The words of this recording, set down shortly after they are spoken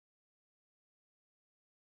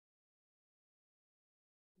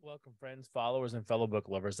Welcome, friends, followers, and fellow book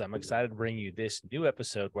lovers. I'm excited to bring you this new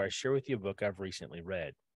episode where I share with you a book I've recently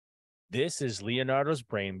read. This is Leonardo's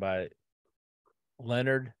Brain by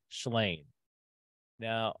Leonard Shlain.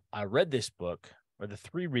 Now, I read this book, or the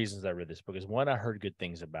three reasons I read this book is one, I heard good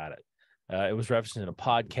things about it. It was referenced in a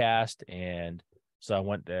podcast, and so I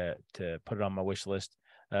went to put it on my wish list.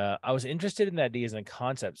 I was interested in the ideas and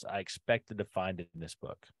concepts I expected to find in this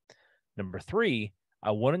book. Number three, I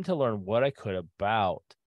wanted to learn what I could about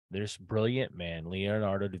this brilliant man,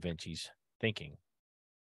 Leonardo da Vinci's thinking.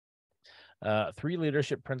 Three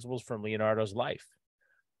leadership principles from Leonardo's life.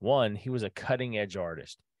 One, he was a cutting edge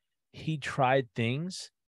artist. He tried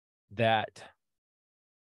things that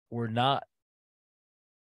were not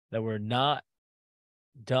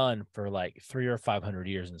done for like 300 or 500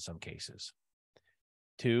 years in some cases.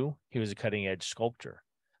 Two, he was a cutting edge sculptor.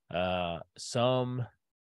 Some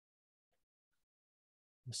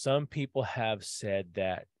people have said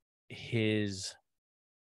that his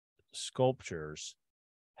sculptures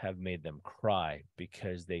have made them cry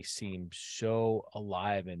because they seem so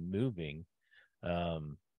alive and moving.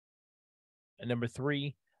 And number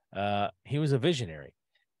three, he was a visionary.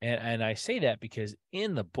 And I say that because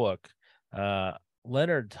in the book,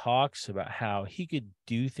 Leonard talks about how he could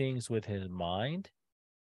do things with his mind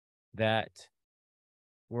that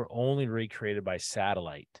were only recreated by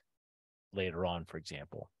satellite later on, for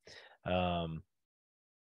example.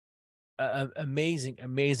 Amazing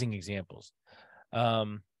examples.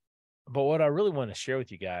 But what I really want to share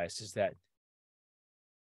with you guys is that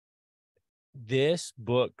this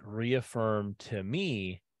book reaffirmed to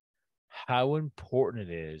me how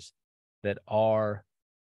important it is that our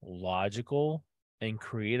logical and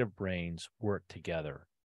creative brains work together,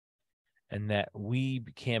 and that we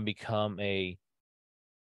can become a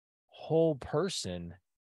whole person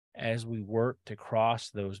as we work to cross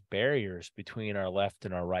those barriers between our left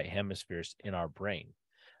and our right hemispheres in our brain.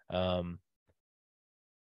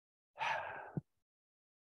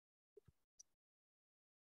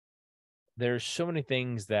 There's so many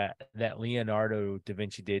things that Leonardo da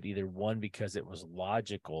Vinci did. Either one, because it was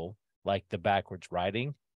logical, like the backwards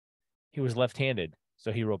writing. He was left-handed,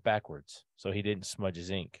 so he wrote backwards, so he didn't smudge his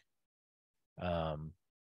ink.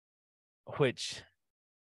 Which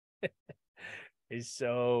is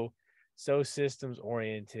so systems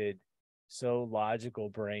oriented, so logical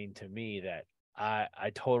brain to me that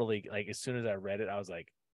I totally, like, as soon as I read it, I was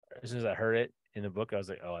like, as soon as I heard it in the book, I was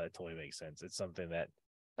like, oh, that totally makes sense. It's something that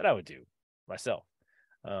I would do myself,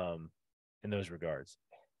 in those regards.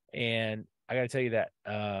 And I got to tell you that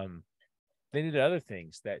they did other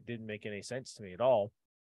things that didn't make any sense to me at all,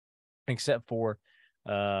 except for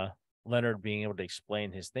Leonard being able to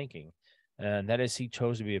explain his thinking. And that is, he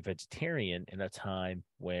chose to be a vegetarian in a time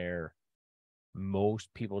where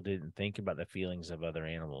most people didn't think about the feelings of other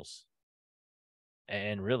animals.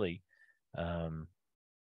 And really,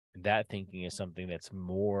 that thinking is something that's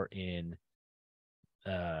more in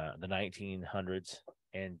the 1900s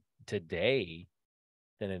and today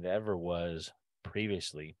than it ever was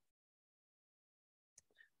previously,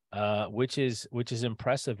 which is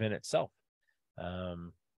impressive in itself.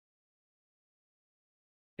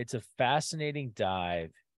 It's a fascinating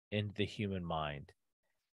dive into the human mind.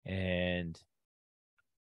 And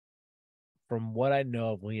from what I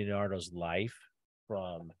know of Leonardo's life,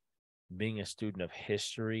 from being a student of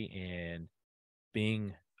history and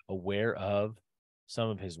being aware of some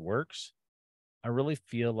of his works, I really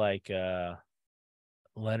feel like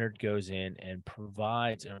Leonard goes in and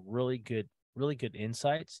provides a really good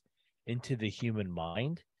insights into the human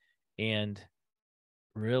mind, and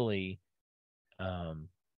really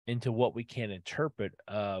into what we can interpret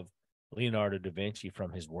of Leonardo da Vinci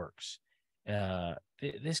from his works.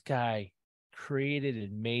 This guy created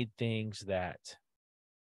and made things that,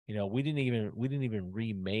 we didn't even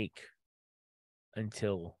remake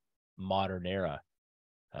until modern era,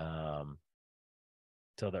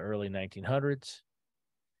 till the early 1900s.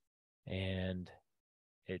 And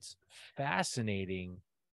it's fascinating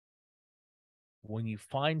when you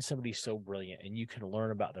find somebody so brilliant and you can learn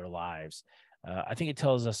about their lives. I think it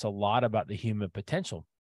tells us a lot about the human potential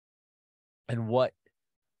and what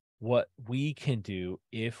we can do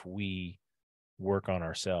if we work on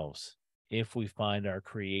ourselves, if we find our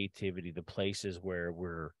creativity, the places where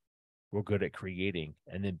we're good at creating,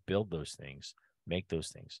 and then build those things, make those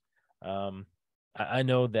things. I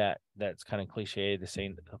know that that's kind of cliche to say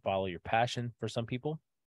to follow your passion for some people,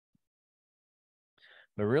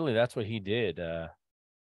 but really that's what he did.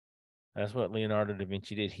 That's what Leonardo da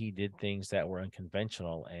Vinci did. He did things that were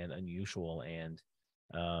unconventional and unusual, and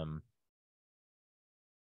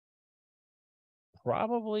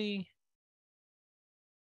probably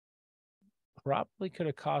probably could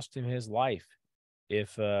have cost him his life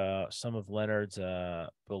if some of Leonard's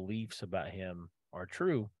beliefs about him are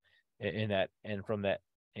true in that and from that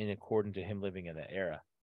in according to him living in that era.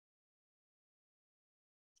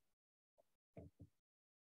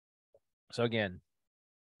 So again,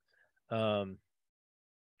 um,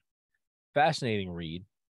 fascinating read,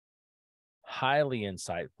 highly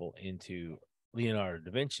insightful into Leonardo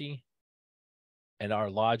da Vinci and our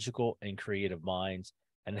logical and creative minds,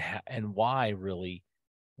 and why really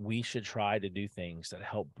we should try to do things that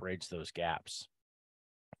help bridge those gaps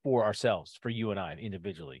for ourselves, for you and I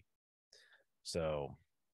individually. So,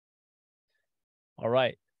 all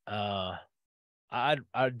right. I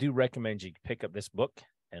do recommend you pick up this book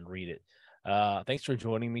and read it. Thanks for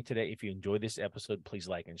joining me today. If you enjoyed this episode, please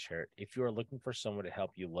like and share it. If you are looking for someone to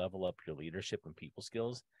help you level up your leadership and people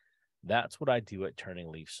skills, that's what I do at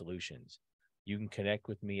Turning Leaf Solutions. You can connect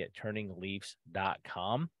with me at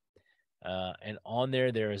turningleafs.com. And on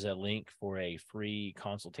there is a link for a free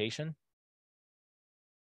consultation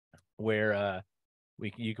where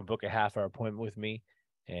you can book a half-hour appointment with me,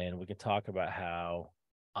 and we can talk about how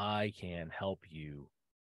I can help you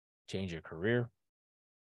change your career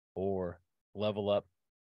or level up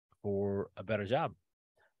for a better job,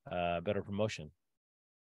 better promotion,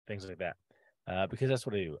 things like that. Because that's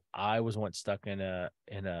what I do. I was once stuck in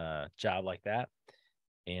a job like that,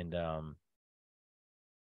 and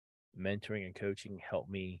mentoring and coaching helped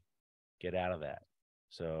me get out of that.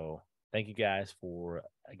 So thank you guys for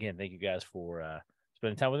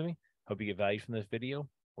spending time with me. Hope you get value from this video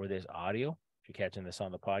or this audio if you're catching this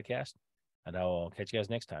on the podcast. And I'll catch you guys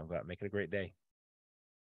next time. Go out and make it a great day.